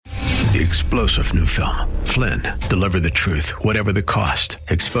The explosive new film, Flynn, deliver the truth, whatever the cost,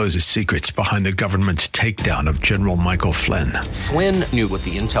 exposes secrets behind the government's takedown of General Michael Flynn. Flynn knew what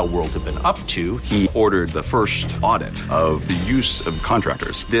the intel world had been up to. He ordered the first audit of the use of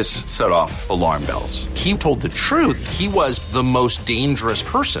contractors. This set off alarm bells. He told the truth. He was the most dangerous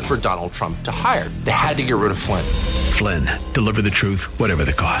person for Donald Trump to hire. They had to get rid of Flynn. Flynn, deliver the truth, whatever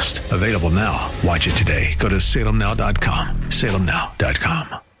the cost. Available now. Watch it today. Go to salemnow.com.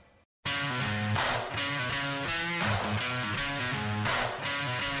 salemnow.com.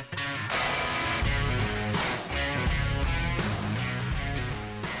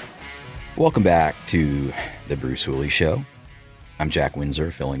 Welcome back to the Bruce Hooley Show. I'm Jack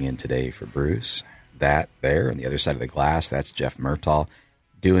Windsor, filling in today for Bruce. That there, on the other side of the glass, that's Jeff Murtaugh,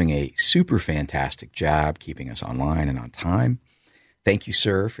 doing a super fantastic job keeping us online and on time. Thank you,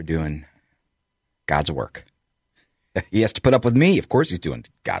 sir, for doing God's work. He has to put up with me. Of course he's doing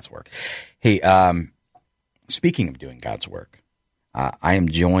God's work. Hey, speaking of doing God's work, I am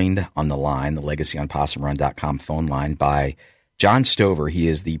joined on the line, the LegacyOnPossumRun.com phone line, by John Stover. He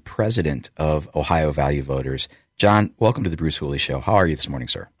is the president of Ohio Value Voters. John, welcome to the Bruce Hooley Show. How are you this morning,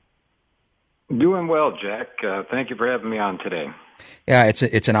 sir? Doing well, Jack. Thank you for having me on today. Yeah,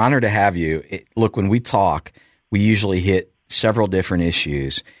 it's an honor to have you. Look, when we talk, we usually hit several different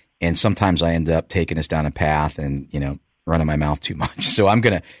issues, and sometimes I end up taking us down a path and, running my mouth too much. So I'm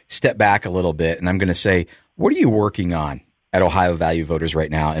going to step back a little bit, and I'm going to say, what are you working on at Ohio Value Voters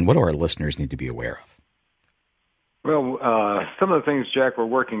right now, and what do our listeners need to be aware of? Well, some of the things, Jack, we're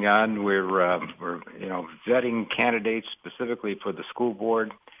working on, we're vetting candidates specifically for the school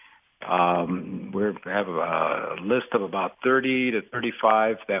board. We have a list of about 30 to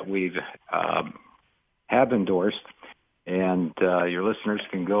 35 that we've have endorsed, and your listeners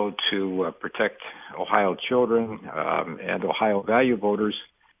can go to Protect Ohio Children and Ohio Value Voters,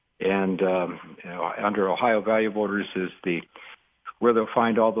 and under Ohio Value Voters is where they'll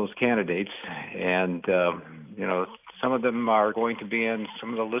find all those candidates, and some of them are going to be in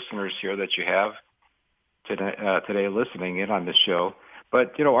some of the listeners here that you have today listening in on this show.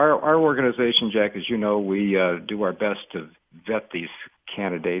 But, our organization, Jack, as you know, we do our best to vet these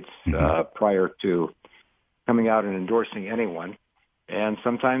candidates prior to coming out and endorsing anyone. And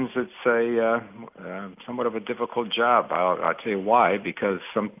sometimes it's somewhat of a difficult job. I'll tell you why, because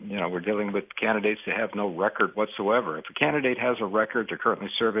we're dealing with candidates that have no record whatsoever. If a candidate has a record, they're currently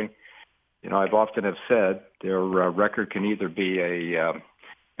serving, I've often have said their record can either be a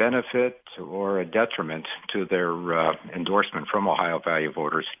benefit or a detriment to their endorsement from Ohio Value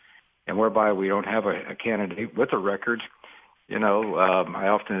Voters, and whereby we don't have a candidate with a record. I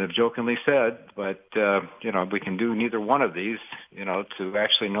often have jokingly said, but we can do neither one of these, to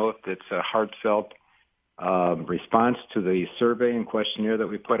actually know if it's a heartfelt response to the survey and questionnaire that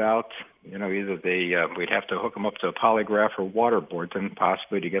we put out. Either we'd have to hook them up to a polygraph or waterboard them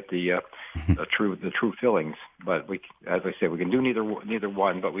possibly to get the true feelings. But as I say, we can do neither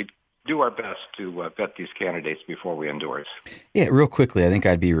one, but we do our best to vet these candidates before we endorse. Yeah, real quickly, I think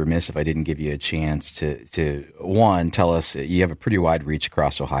I'd be remiss if I didn't give you a chance to one, tell us you have a pretty wide reach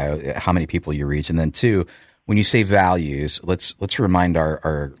across Ohio, how many people you reach, and then two, when you say values, let's remind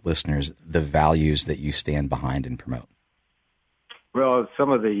our listeners the values that you stand behind and promote. Well,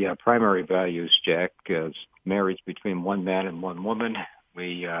 some of the primary values, Jack, is marriage between one man and one woman.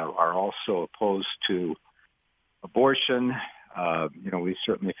 We are also opposed to abortion. We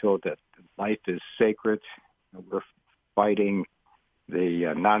certainly feel that life is sacred. We're fighting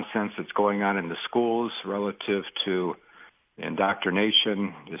the nonsense that's going on in the schools relative to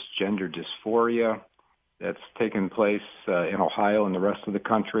indoctrination, this gender dysphoria that's taken place in Ohio and the rest of the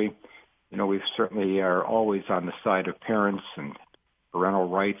country. We certainly are always on the side of parents and parental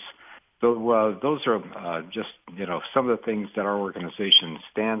rights. So those are just, some of the things that our organization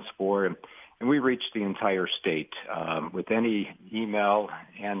stands for. And we reach the entire state with any email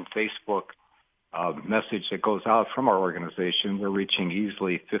and Facebook message that goes out from our organization. We're reaching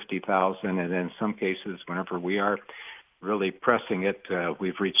easily 50,000. And in some cases, whenever we are really pressing it,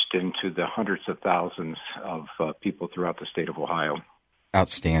 we've reached into the hundreds of thousands of people throughout the state of Ohio.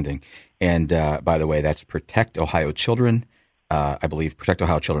 Outstanding. And by the way, that's Protect Ohio Children. I believe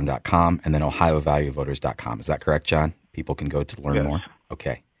protectohiochildren.com and then ohiovaluevoters.com. Is that correct, John? People can go to learn more?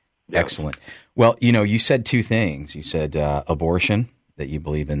 Okay. Yep. Excellent. Well, you said two things. You said abortion, that you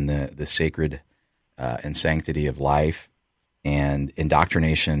believe in the sacred and sanctity of life, and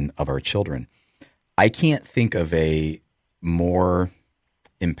indoctrination of our children. I can't think of a more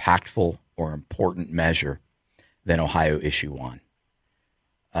impactful or important measure than Ohio Issue 1.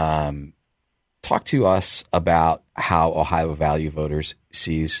 Talk to us about how Ohio Value Voters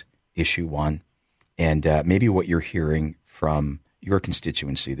sees issue one, and maybe what you're hearing from your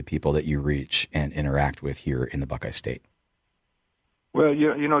constituency, the people that you reach and interact with here in the Buckeye State. Well,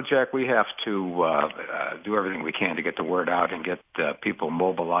 you know, Jack, we have to do everything we can to get the word out and get people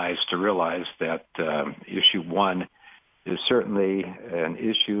mobilized to realize that issue one is certainly an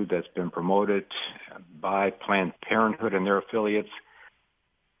issue that's been promoted by Planned Parenthood and their affiliates.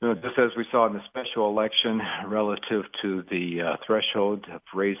 You know, just as we saw in the special election relative to the threshold of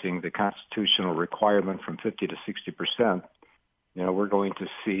raising the constitutional requirement from 50 to 60%, you know, we're going to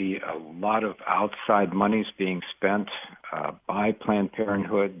see a lot of outside monies being spent by Planned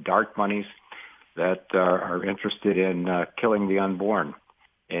Parenthood, dark monies that are interested in killing the unborn.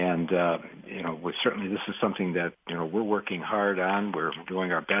 And, you know, this is something that, you know, we're working hard on. We're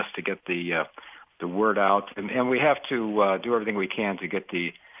doing our best to get the word out. And we have to do everything we can to get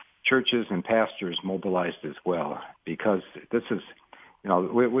the churches and pastors mobilized as well, because this is, you know,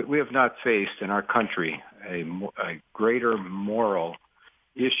 we have not faced in our country a greater moral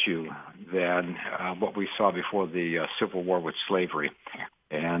issue than what we saw before the Civil War with slavery.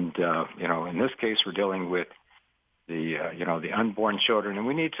 And, you know, in this case, we're dealing with the unborn children, and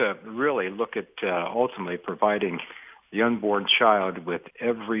we need to really look at ultimately providing the unborn child with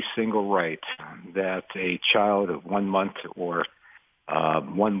every single right that a child of 1 month or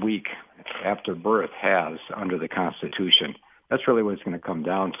 1 week after birth has under the Constitution. That's really what it's going to come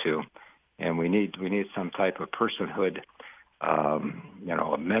down to, and we need some type of personhood,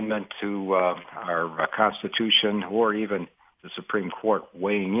 amendment to our Constitution, or even the Supreme Court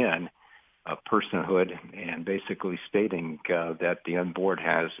weighing in personhood and basically stating that the unborn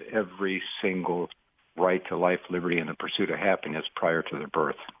has every single right to life, liberty, and the pursuit of happiness prior to their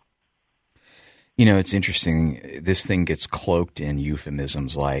birth. You know, it's interesting. This thing gets cloaked in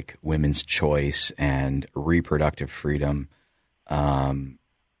euphemisms like women's choice and reproductive freedom.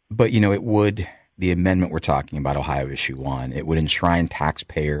 But, you know, the amendment we're talking about, Ohio Issue 1, it would enshrine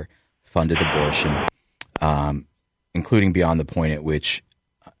taxpayer-funded abortion, including beyond the point at which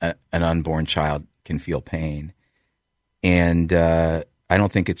an unborn child can feel pain. And I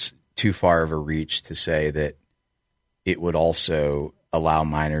don't think it's too far of a reach to say that it would also allow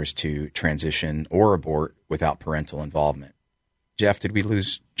minors to transition or abort without parental involvement. Jeff, did we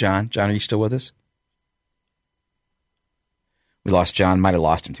lose John? John, are you still with us? We lost John. Might have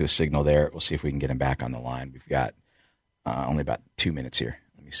lost him to a signal there. We'll see if we can get him back on the line. We've got only about 2 minutes here.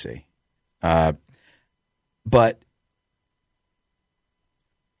 Let me see. But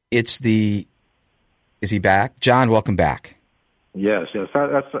is he back? John, welcome back. Yes.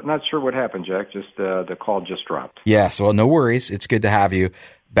 That's not sure what happened, Jack. Just the call just dropped. Yes. Well, no worries. It's good to have you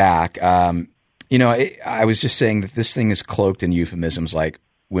back. You know, I was just saying that this thing is cloaked in euphemisms like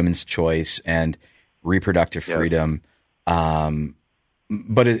women's choice and reproductive freedom.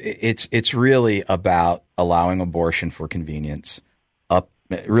 But it's really about allowing abortion for convenience,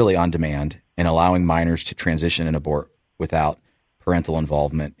 really on demand, and allowing minors to transition and abort without parental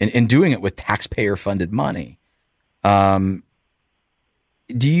involvement, and doing it with taxpayer-funded money. Do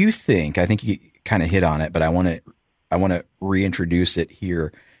you think? I think you kind of hit on it, but I want to reintroduce it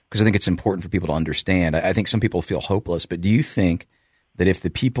here because I think it's important for people to understand. I think some people feel hopeless, but do you think that if the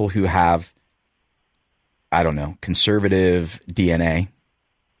people who have, I don't know, conservative DNA,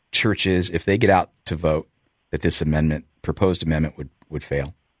 churches, if they get out to vote, that this proposed amendment would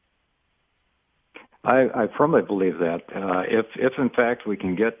fail? I firmly believe that if in fact we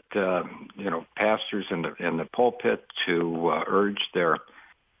can get pastors in the pulpit to urge their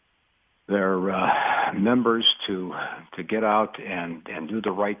members to get out and do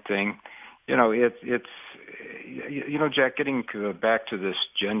the right thing, it's Jack, getting back to this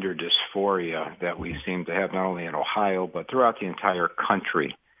gender dysphoria that we seem to have not only in Ohio but throughout the entire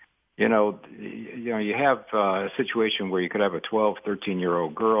country. You have a situation where you could have a 12,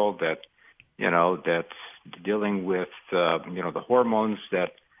 13-year-old girl that's dealing with, the hormones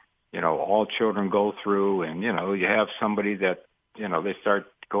that, all children go through. And, you have somebody that, they start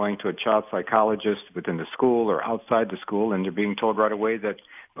going to a child psychologist within the school or outside the school, and they're being told right away that,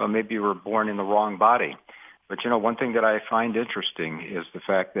 well, maybe you were born in the wrong body. But, one thing that I find interesting is the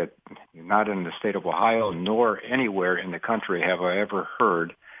fact that not in the state of Ohio nor anywhere in the country have I ever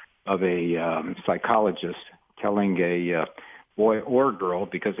heard of a psychologist telling a boy or girl,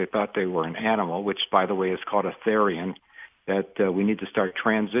 because they thought they were an animal, which, by the way, is called a therian, that we need to start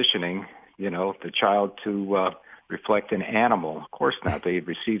transitioning, the child to reflect an animal. Of course not. They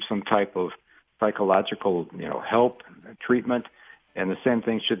receive some type of psychological, help, treatment, and the same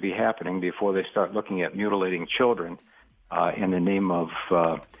thing should be happening before they start looking at mutilating children in the name of,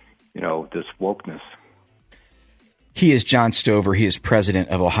 this wokeness. He is John Stover. He is president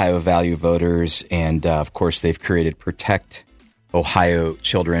of Ohio Value Voters. And, of course, they've created Protect Ohio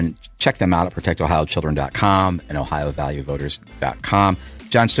Children. Check them out at protectohiochildren.com and ohiovaluevoters.com.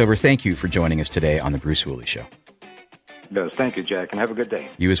 John Stover, thank you for joining us today on The Bruce Hooley Show. Yes, thank you, Jack, and have a good day.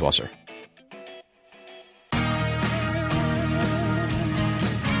 You as well, sir.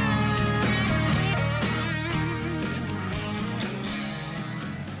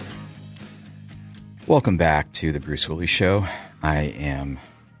 Welcome back to The Bruce Hooley Show. I am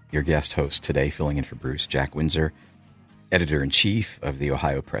your guest host today, filling in for Bruce, Jack Windsor, editor-in-chief of the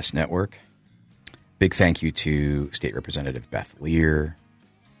Ohio Press Network. Big thank you to State Representative Beth Lear,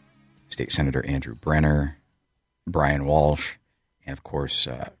 State Senator Andrew Brenner, Brian Walsh, and, of course,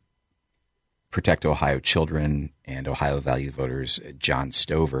 Protect Ohio Children and Ohio Value Voters, John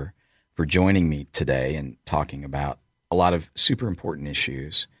Stover, for joining me today and talking about a lot of super important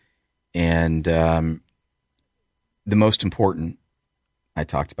issues. And the most important, I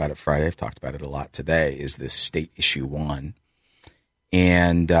talked about it Friday, I've talked about it a lot today, is this State Issue 1.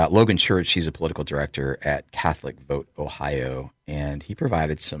 And Logan Church, he's a political director at Catholic Vote Ohio, and he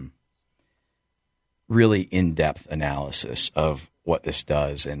provided some really in-depth analysis of what this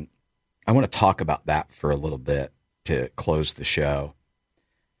does. And I want to talk about that for a little bit to close the show.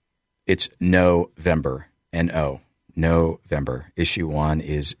 It's November, N-O. November. Issue 1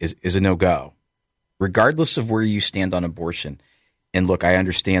 is a no-go, regardless of where you stand on abortion. And look, I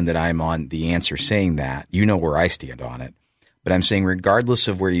understand that I'm on the answer saying that. You know where I stand on it. But I'm saying regardless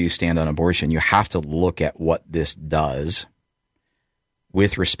of where you stand on abortion, you have to look at what this does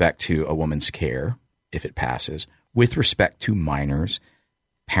with respect to a woman's care, if it passes, with respect to minors,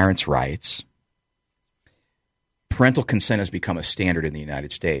 parents' rights. Parental consent has become a standard in the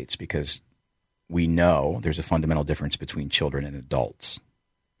United States because we know there's a fundamental difference between children and adults.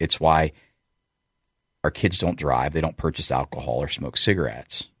 It's why our kids don't drive, they don't purchase alcohol or smoke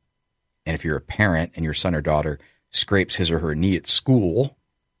cigarettes. And if you're a parent and your son or daughter scrapes his or her knee at school,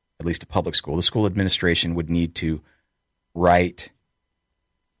 at least a public school, the school administration would need to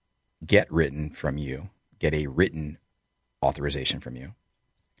get a written authorization from you,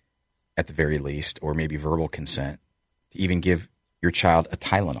 at the very least, or maybe verbal consent, to even give your child a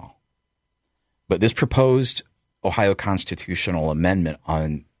Tylenol. But this proposed Ohio constitutional amendment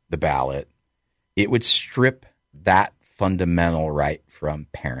on the ballot, it would strip that fundamental right from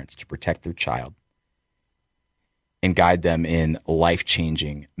parents to protect their child and guide them in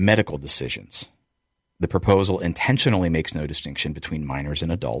life-changing medical decisions. The proposal intentionally makes no distinction between minors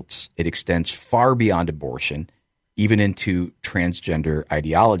and adults. It extends far beyond abortion, even into transgender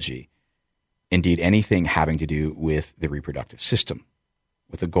ideology, indeed anything having to do with the reproductive system,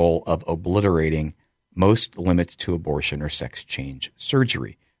 with the goal of obliterating most limits to abortion or sex change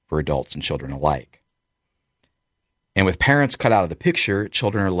surgery for adults and children alike. And with parents cut out of the picture,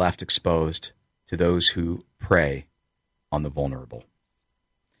 children are left exposed to those who prey on the vulnerable.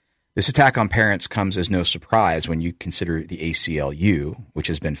 This attack on parents comes as no surprise when you consider the ACLU, which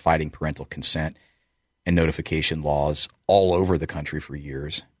has been fighting parental consent and notification laws all over the country for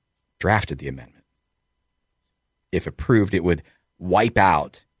years, drafted the amendment. If approved, it would wipe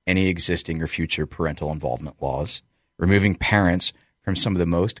out any existing or future parental involvement laws, removing parents from some of the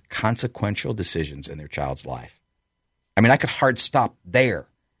most consequential decisions in their child's life. I mean, I could hard stop there.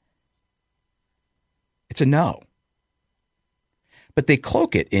 It's a no. But they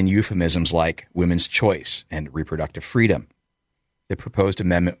cloak it in euphemisms like women's choice and reproductive freedom. The proposed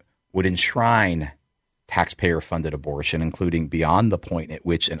amendment would enshrine taxpayer-funded abortion, including beyond the point at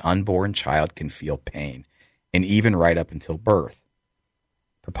which an unborn child can feel pain, and even right up until birth.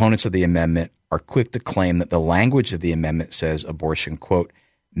 Proponents of the amendment are quick to claim that the language of the amendment says abortion, quote,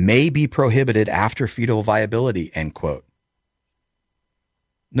 may be prohibited after fetal viability, end quote.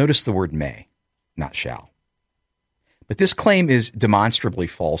 Notice the word may, not shall. But this claim is demonstrably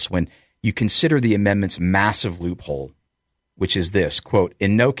false when you consider the amendment's massive loophole, which is this, quote,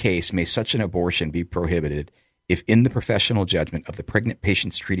 in no case may such an abortion be prohibited if in the professional judgment of the pregnant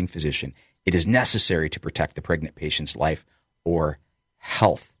patient's treating physician, it is necessary to protect the pregnant patient's life or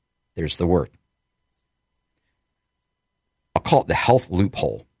health. There's the word. I'll call it the health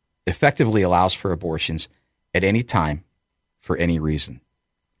loophole. Effectively allows for abortions at any time for any reason,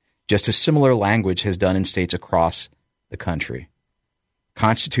 just as similar language has done in states across the country.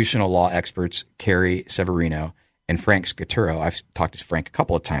 Constitutional law experts Carrie Severino and Frank Scaturo, I've talked to Frank a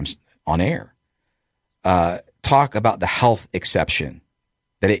couple of times on air, talk about the health exception,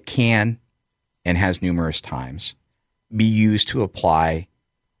 that it can and has numerous times be used to apply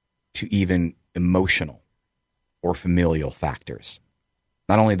to even emotional or familial factors.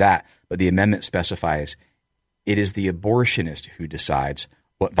 Not only that, but the amendment specifies It is the abortionist who decides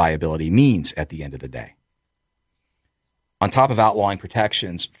what viability means at the end of the day. On top of outlawing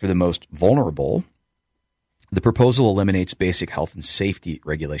protections for the most vulnerable, the proposal eliminates basic health and safety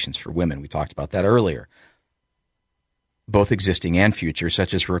regulations for women. We talked about that earlier, both existing and future,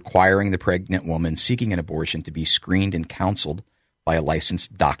 such as requiring the pregnant woman seeking an abortion to be screened and counseled by a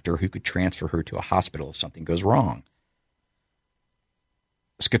licensed doctor who could transfer her to a hospital if something goes wrong.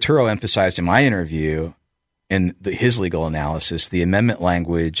 Scaturo emphasized in my interview, in his legal analysis, the amendment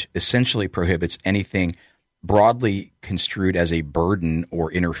language essentially prohibits anything broadly construed as a burden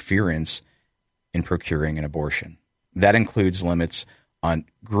or interference in procuring an abortion. That includes limits on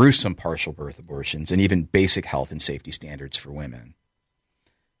gruesome partial birth abortions and even basic health and safety standards for women.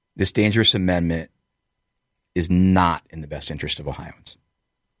 This dangerous amendment is not in the best interest of Ohioans.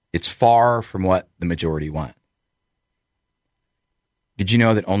 It's far from what the majority want. Did you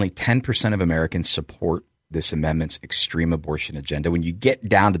know that only 10% of Americans support this amendment's extreme abortion agenda? When you get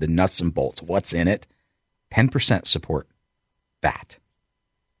down to the nuts and bolts, what's in it, 10% support that.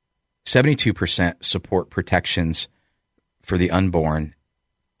 72% support protections for the unborn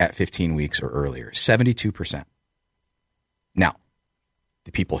at 15 weeks or earlier. 72%. Now,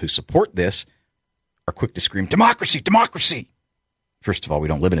 the people who support this are quick to scream, democracy, democracy. First of all, we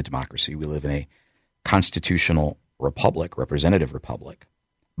don't live in a democracy. We live in a constitutional republic, representative republic.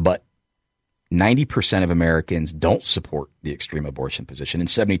 But 90% of Americans don't support the extreme abortion position, and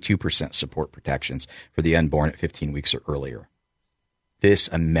 72% support protections for the unborn at 15 weeks or earlier. This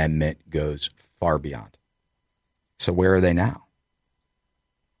amendment goes far beyond. So where are they now?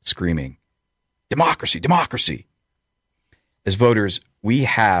 Screaming, democracy, democracy. As voters, we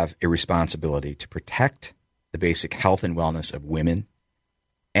have a responsibility to protect the basic health and wellness of women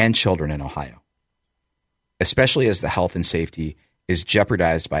and children in Ohio, especially as the health and safety is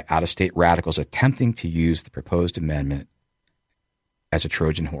jeopardized by out-of-state radicals attempting to use the proposed amendment as a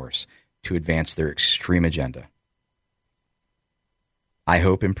Trojan horse to advance their extreme agenda. I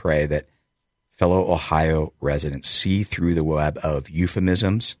hope and pray that fellow Ohio residents see through the web of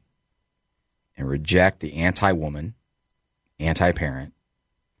euphemisms and reject the anti-woman, anti-parent,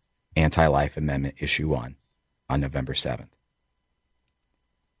 anti-life amendment issue 1 on November 7th.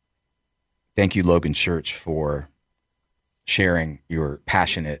 Thank you, Logan Church, for sharing your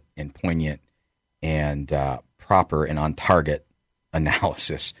passionate and poignant and proper and on-target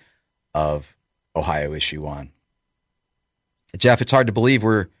analysis of Ohio Issue 1. Jeff, it's hard to believe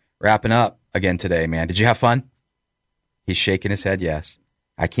we're wrapping up again today, man. Did you have fun? He's shaking his head, yes.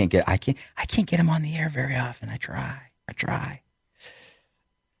 I can't get him on the air very often. I try.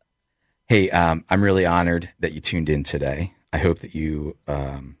 Hey, I'm really honored that you tuned in today. I hope that you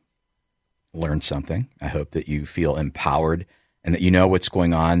learned something. I hope that you feel empowered and that you know what's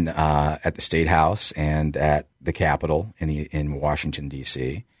going on at the State House and at the Capitol in Washington,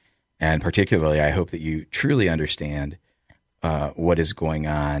 D.C. And particularly, I hope that you truly understand what is going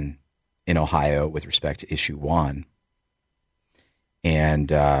on in Ohio with respect to Issue 1.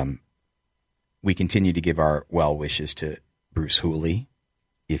 And we continue to give our well wishes to Bruce Hooley.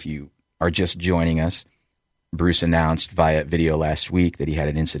 If you are just joining us, Bruce announced via video last week that he had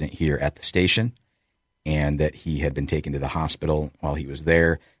an incident here at the station and that he had been taken to the hospital. While he was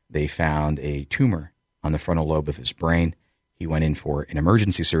there, they found a tumor on the frontal lobe of his brain. He went in for an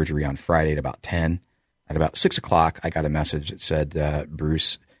emergency surgery on Friday at about 10. At about 6 o'clock, I got a message that said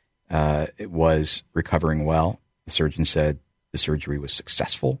Bruce was recovering well. The surgeon said the surgery was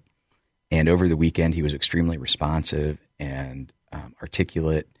successful. And over the weekend, he was extremely responsive and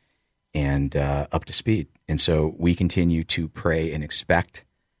articulate and up to speed. And so we continue to pray and expect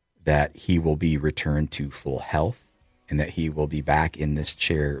that he will be returned to full health and that he will be back in this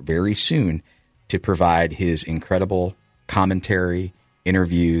chair very soon to provide his incredible commentary,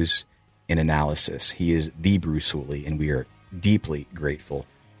 interviews, and analysis. He is the Bruce Hooley, and we are deeply grateful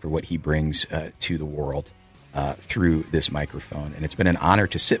for what he brings to the world through this microphone. And it's been an honor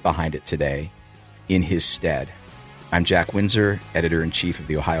to sit behind it today in his stead. I'm Jack Windsor, editor-in-chief of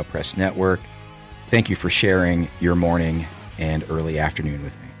the Ohio Press Network. Thank you for sharing your morning and early afternoon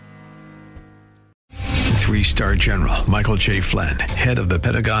with me. 3-star General Michael J. Flynn, head of the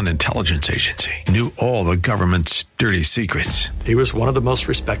Pentagon Intelligence Agency, knew all the government's dirty secrets. He was one of the most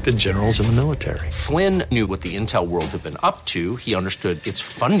respected generals in the military. Flynn knew what the intel world had been up to. He understood its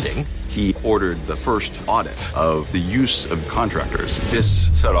funding. He ordered the first audit of the use of contractors. This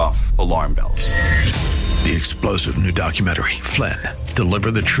set off alarm bells. The explosive new documentary, Flynn,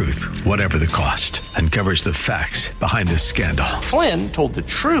 deliver the truth, whatever the cost, and covers the facts behind the scandal. Flynn told the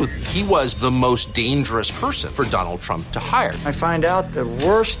truth. He was the most dangerous person for Donald Trump to hire. I find out the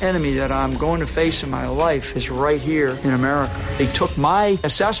worst enemy that I'm going to face in my life is right here in America. They took my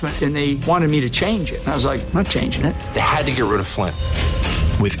assessment and they wanted me to change it. And I was like, I'm not changing it. They had to get rid of Flynn.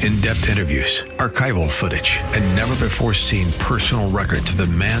 With in-depth interviews, archival footage, and never-before-seen personal records of the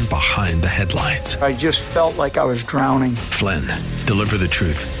man behind the headlines. I just felt like I was drowning. Flynn, deliver the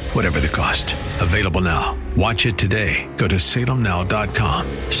truth, whatever the cost. Available now. Watch it today. Go to salemnow.com.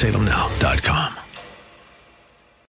 salemnow.com.